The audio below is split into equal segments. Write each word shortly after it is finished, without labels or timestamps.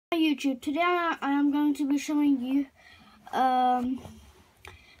YouTube. Today I am going to be showing you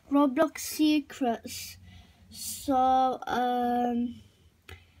Roblox Secrets. So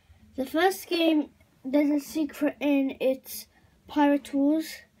the first game, there's a secret in it's pirate tools.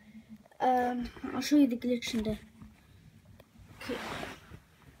 I'll show you the glitch in there. Okay,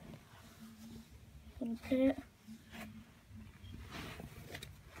 gonna play it.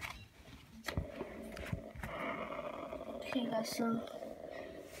 Okay guys, so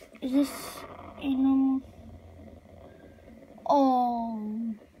is this in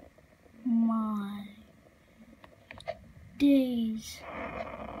oh my days.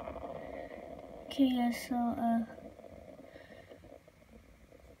 Okay guys, so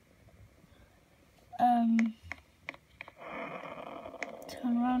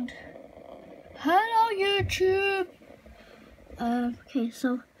turn around. Hello YouTube. Okay,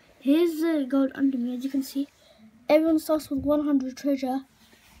 so here's the gold under me. As you can see, everyone starts with 100 treasure,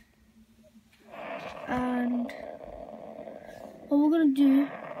 and what we're gonna do,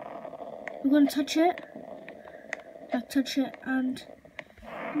 we're gonna touch it, and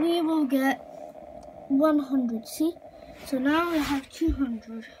we will get 100. See, so now we have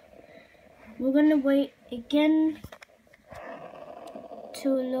 200. We're gonna wait again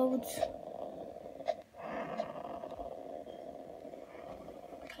till it loads.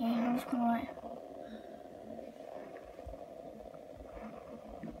 Okay, I'm just gonna wait.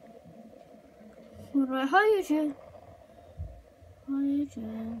 Alright, how you do?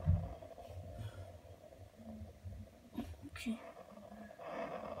 Okay.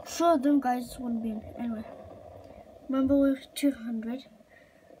 Sure, them guys won't be in. Anyway, remember we're 200.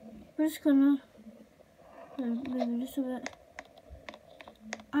 We're just gonna maybe just a bit,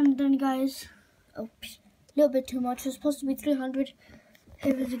 and then guys, oops, a little bit too much. It's supposed to be 300.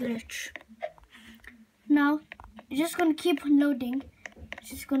 Here is a glitch. Now it's just gonna keep on loading. It's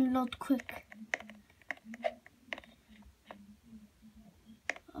just gonna load quick.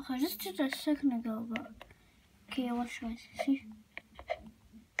 I just did that a second ago, but okay, watch guys.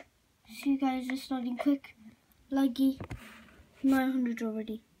 See guys, just loading quick. Laggy, 900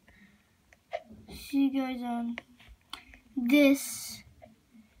 already. See guys, this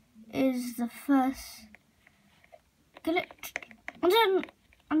is the first glitch.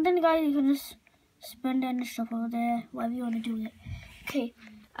 And then guys, you can just spend any stuff over there, whatever you want to do with it. Okay,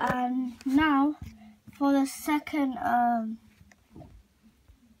 and now for the second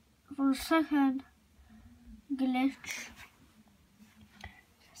glitch,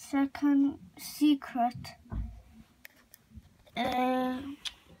 second secret.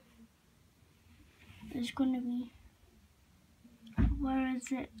 It's gonna be, where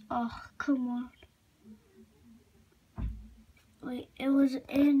is it? Oh, come on. Wait, it was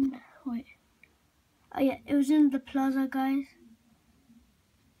in, wait. Oh yeah, it was in the plaza, guys.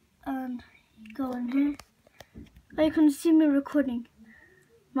 And go in here. Oh, you can see me recording.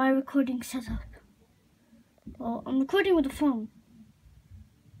 My recording setup. Well, I'm recording with the phone.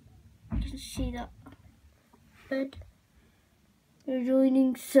 You can see that. Bed.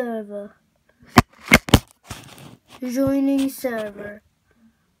 Joining server. Joining server.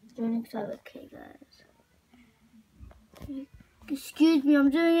 Okay, guys. Excuse me, I'm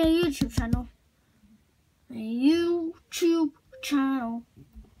doing a YouTube channel. A YouTube channel.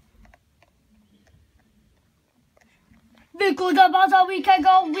 Because about we can go.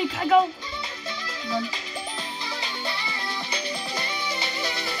 Run.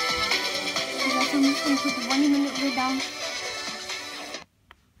 I'm just gonna put the 1 minute rate down.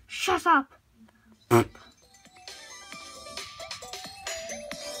 Shut up.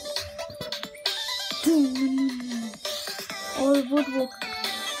 Or woodwork.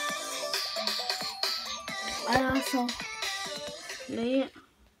 I also play it.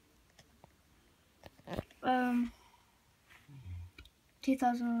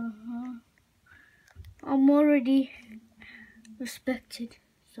 2000. I'm already respected.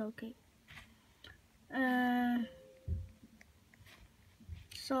 So okay.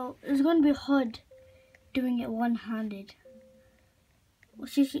 So it's gonna be hard doing it one-handed.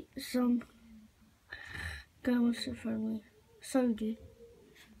 See some guy wants to friend me. Sorry, dude.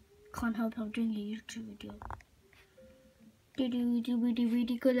 Can't help. I'm doing a YouTube video.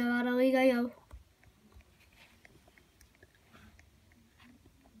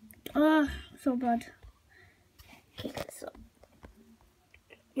 So bad. Okay, so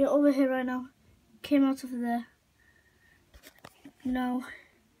you're over here right now. Came out of there. Now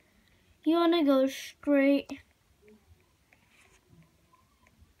you wanna go straight.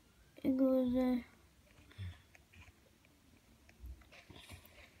 It goes there.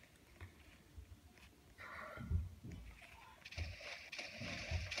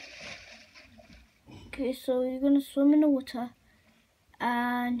 Okay, so you're gonna swim in the water,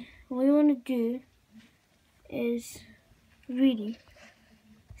 and what you wanna do is really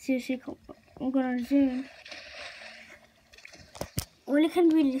seriously. I'm gonna zoom. All you can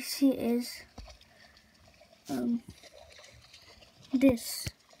really see is this,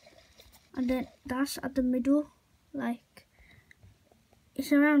 and then that's at the middle, like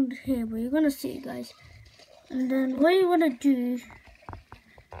it's around here, but you're gonna see it, guys. And then what you wanna do, you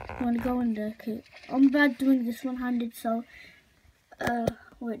wanna go in there. Okay, I'm bad doing this one-handed, so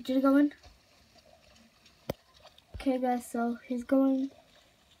wait, did it go in? Okay, guys, so he's going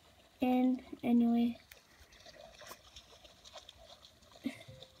in anyway.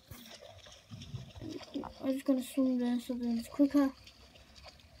 I'm just gonna swim there so then it's quicker.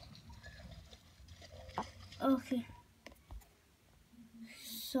 Okay,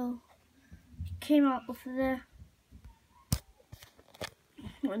 so he came out of there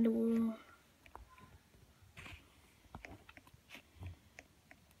on the wall.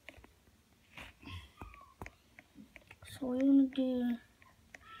 So what you wanna do,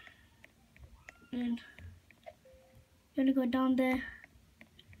 and you're gonna go down there,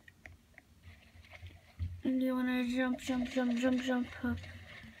 and you wanna jump up.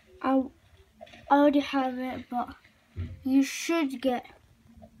 I already have it, but you should get.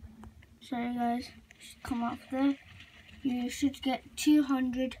 Sorry, guys, just come up there. You should get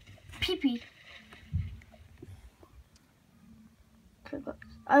 200 PP. Okay, but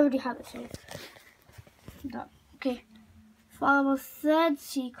I already have it, so that. Okay. For our third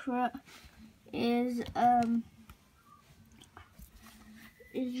secret is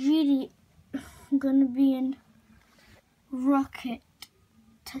really gonna be in rocket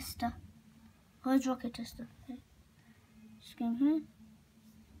tester. Where's rocket tester? Okay. Just go here.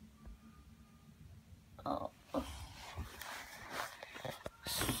 Oh.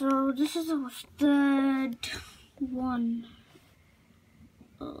 So this is our third one.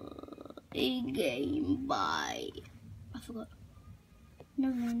 A game by I forgot.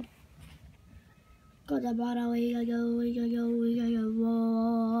 Never mind. Got the bottle. We gotta go. We gotta go. We gotta go.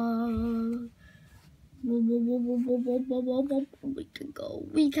 We can go.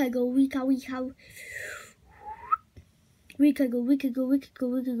 We can go. We can. We can. We can go. We can go. We can go.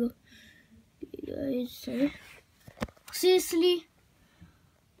 We can go. Guys, seriously,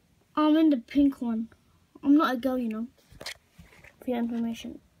 I'm in the pink one. I'm not a girl, you know. For your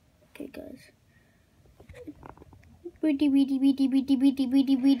information. Okay, guys. Weedy.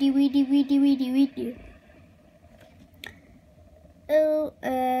 Oh,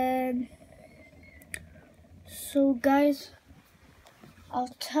 so guys,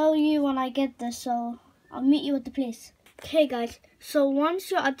 I'll tell you when I get there, so I'll meet you at the place. Okay, guys, so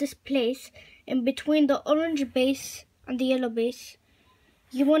once you're at this place, in between the orange base and the yellow base,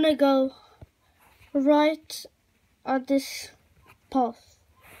 you want to go right at this path.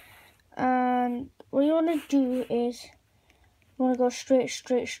 And what you want to do is, you want to go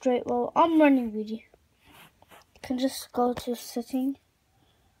straight. Well, I'm running really. You can just go to setting.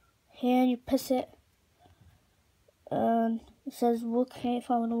 Here, and you press it. And it says walk here if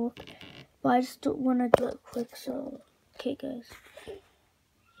I want to walk. But I just don't want to do it quick, so... Okay, guys.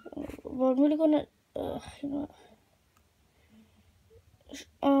 Well, I'm really gonna... you know...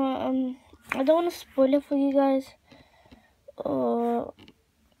 I don't want to spoil it for you guys.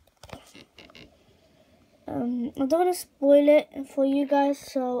 I don't want to spoil it for you guys,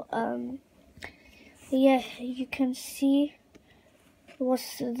 so yeah, you can see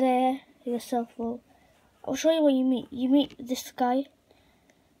what's there yourself. Well, I'll show you what you meet. You meet this guy,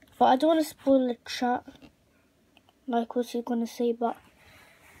 but I don't want to spoil the chat, like what he's gonna say. But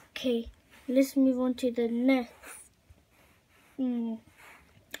okay, let's move on to the next thing.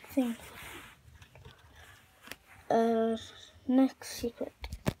 Next secret.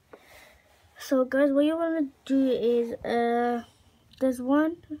 So guys, what you want to do is there's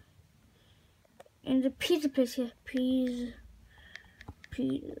one in the pizza place here. Pizza.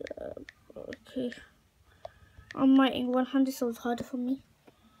 Okay, I'm writing 100, so it's harder for me.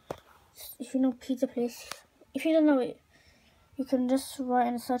 If you know pizza place, if you don't know it, you can just write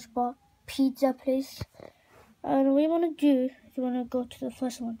in the search bar pizza place. And what you want to do, you want to go to the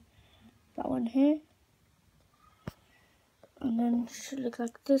first one, that one here, and then it should look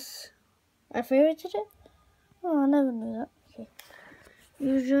like this. I favorited it. Oh, I never knew that. Okay,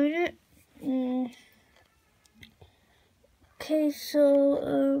 you join it. Okay,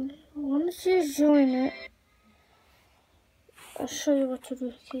 so once you join it, I'll show you what to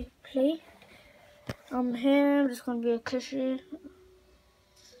do. Okay, play. I'm here. There's gonna be a cliche.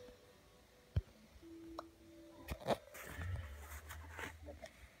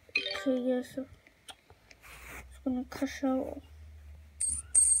 Okay, yeah, so just gonna crash out.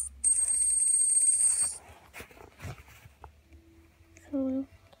 So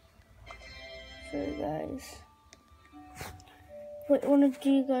guys, what I wanna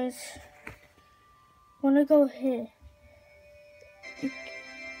do, guys? Wanna go here?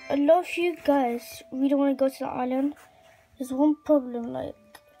 A lot of you guys really wanna go to the island. There's one problem, like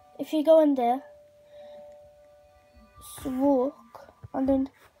if you go in there, walk, and then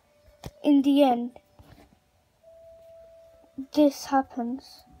in the end, this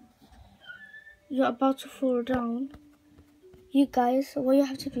happens. You're about to fall down. You guys, what you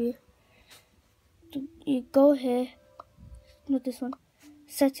have to do, you go here, not this one,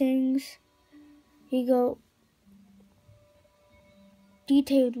 settings, you go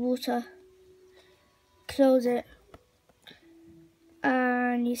detailed water, close it,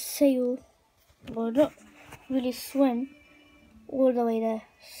 and you sail, or not really swim, all the way there.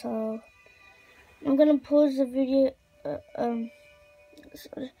 So I'm gonna pause the video.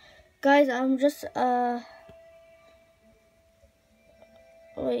 Guys, I'm just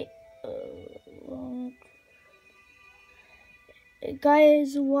wait.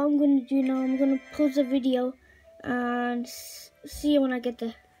 Guys, what I'm gonna do now, I'm gonna pause the video and see you when I get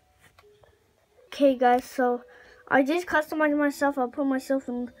there. Okay, guys, so I just customized myself. I put myself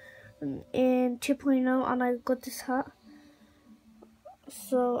in 2.0 and I got this hat.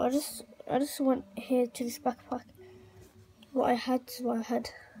 So I just went here to this backpack. What I had is what I had,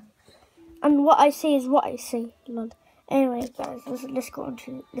 and what I say is what I say. Lol. Anyway, guys, let's get on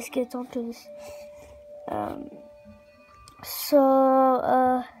to this.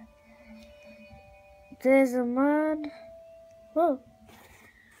 So there's a man. Whoa,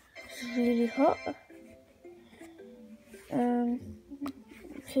 it's really hot.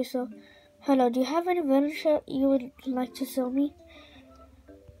 Okay, so hello, do you have any furniture you would like to sell me?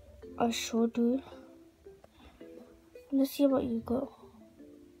 I sure do. Let's see what you got.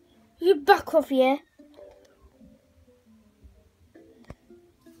 You back off, yeah?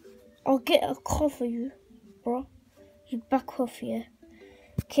 I'll get a car for you, bro. You back off, yeah?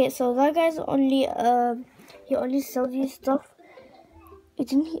 Okay, so that guy's only he only sells you stuff.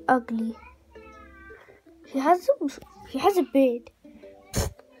 Isn't he ugly? He has a beard.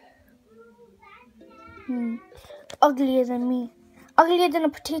 Uglier than me. Uglier than a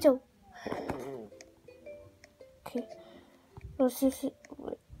potato. Okay. Let's see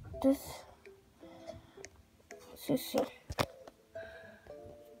this. Let's see.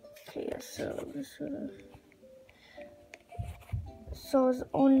 Okay, yeah, so this one. So it's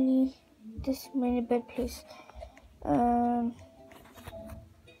only this many bed place.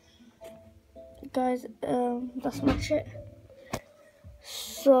 Guys, that's much it.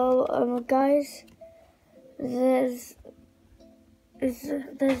 So guys, there's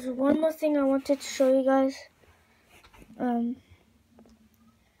one more thing I wanted to show you guys.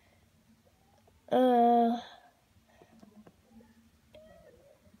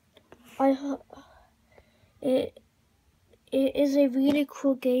 It is a really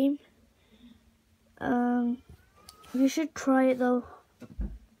cool game. You should try it though.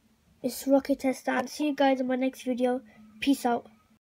 It's Rocket Tester. And see you guys in my next video. Peace out.